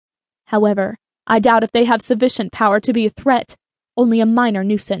However, I doubt if they have sufficient power to be a threat, only a minor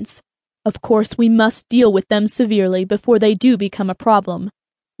nuisance. Of course, we must deal with them severely before they do become a problem.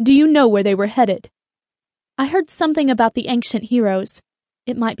 Do you know where they were headed?" "I heard something about the ancient heroes.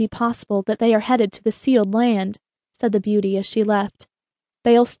 It might be possible that they are headed to the sealed land," said the beauty as she left.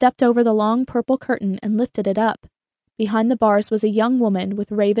 Bale stepped over the long purple curtain and lifted it up. Behind the bars was a young woman with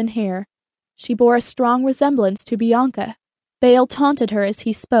raven hair. She bore a strong resemblance to Bianca. Bale taunted her as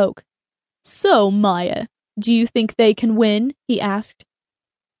he spoke. "So, Maya, do you think they can win?" he asked.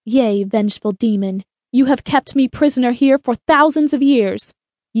 "Yea, vengeful demon, you have kept me prisoner here for thousands of years.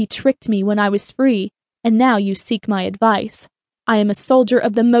 Ye tricked me when I was free, and now you seek my advice. I am a soldier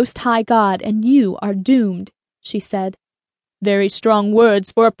of the Most High God, and you are doomed," she said. "Very strong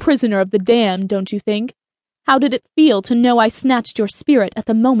words for a prisoner of the damned, don't you think? How did it feel to know I snatched your spirit at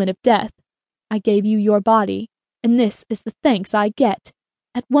the moment of death? I gave you your body, and this is the thanks I get.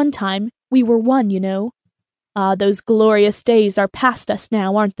 At one time, we were one, you know. Ah, those glorious days are past us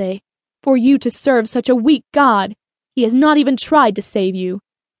now, aren't they? For you to serve such a weak God, he has not even tried to save you.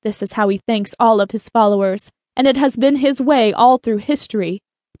 This is how he thanks all of his followers, and it has been his way all through history.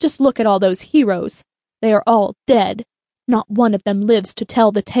 Just look at all those heroes. They are all dead. Not one of them lives to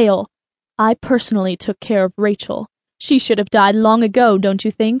tell the tale. I personally took care of Rachel. She should have died long ago, don't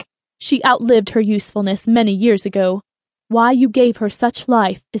you think? She outlived her usefulness many years ago. Why you gave her such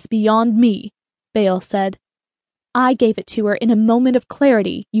life is beyond me," Bale said. "I gave it to her in a moment of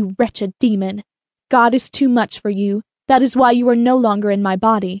clarity, you wretched demon. God is too much for you. That is why you are no longer in my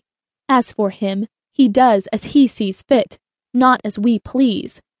body. As for him, he does as he sees fit, not as we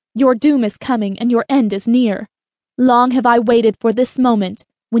please. Your doom is coming, and your end is near. Long have I waited for this moment,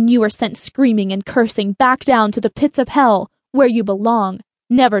 when you are sent screaming and cursing back down to the pits of hell, where you belong,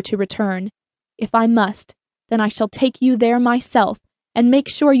 never to return. If I must, then I shall take you there myself, and make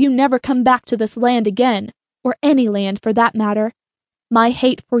sure you never come back to this land again, or any land for that matter. My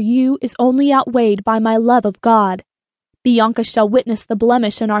hate for you is only outweighed by my love of God. Bianca shall witness the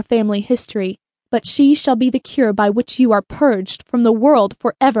blemish in our family history, but she shall be the cure by which you are purged from the world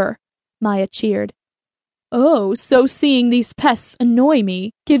forever," Maya cheered. "Oh, so seeing these pests annoy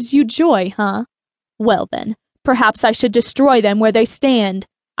me gives you joy, huh? Well then, perhaps I should destroy them where they stand.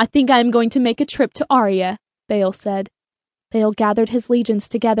 I think I am going to make a trip to Aria," Bale said. Bale gathered his legions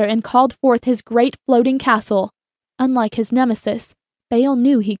together and called forth his great floating castle. Unlike his nemesis, Bale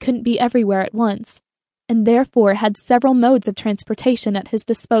knew he couldn't be everywhere at once, and therefore had several modes of transportation at his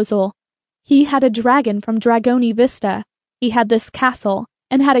disposal. He had a dragon from Dragoni Vista, he had this castle,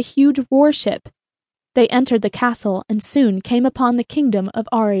 and had a huge warship. They entered the castle and soon came upon the kingdom of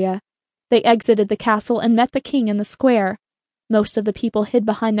Aria. They exited the castle and met the king in the square. Most of the people hid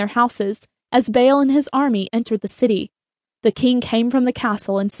behind their houses as Bale and his army entered the city. The king came from the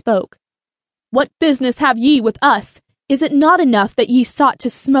castle and spoke. "What business have ye with us? Is it not enough that ye sought to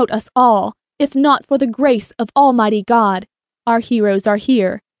smote us all, if not for the grace of Almighty God? Our heroes are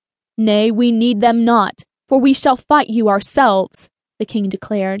here. Nay, we need them not, for we shall fight you ourselves," the king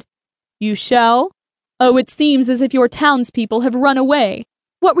declared. "You shall? Oh, it seems as if your townspeople have run away.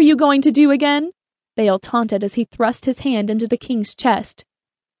 What were you going to do again?" Bale taunted as he thrust his hand into the king's chest.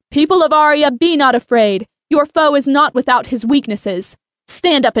 "People of Aria, be not afraid. Your foe is not without his weaknesses.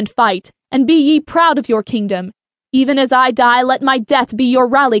 Stand up and fight, and be ye proud of your kingdom. Even as I die, let my death be your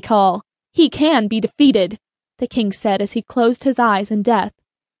rally call. He can be defeated," the king said as he closed his eyes in death.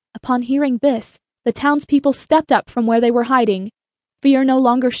 Upon hearing this, the townspeople stepped up from where they were hiding. Fear no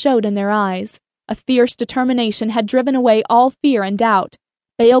longer showed in their eyes. A fierce determination had driven away all fear and doubt.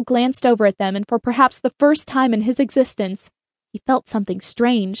 Bale glanced over at them, and for perhaps the first time in his existence, he felt something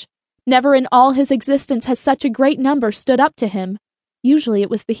strange. Never in all his existence has such a great number stood up to him. Usually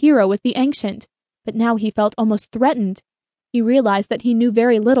it was the hero with the ancient, but now he felt almost threatened. He realized that he knew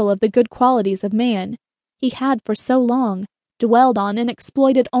very little of the good qualities of man. He had, for so long, dwelled on and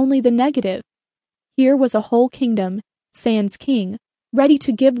exploited only the negative. Here was a whole kingdom, Sand's king, ready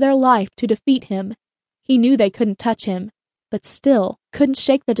to give their life to defeat him. He knew they couldn't touch him, but still couldn't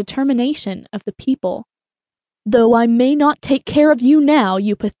shake the determination of the people. "Though I may not take care of you now,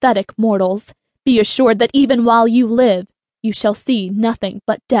 you pathetic mortals, be assured that even while you live, you shall see nothing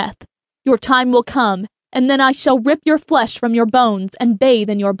but death. Your time will come, and then I shall rip your flesh from your bones and bathe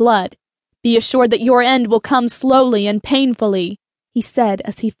in your blood. Be assured that your end will come slowly and painfully," he said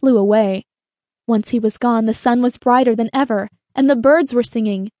as he flew away. Once he was gone, the sun was brighter than ever, and the birds were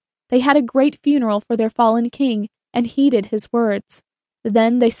singing. They had a great funeral for their fallen king, and heeded his words.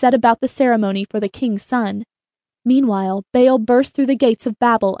 Then they set about the ceremony for the king's son. Meanwhile, Bale burst through the gates of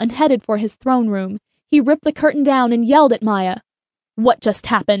Babel and headed for his throne room. He ripped the curtain down and yelled at Maya. "What just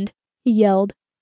happened?" he yelled,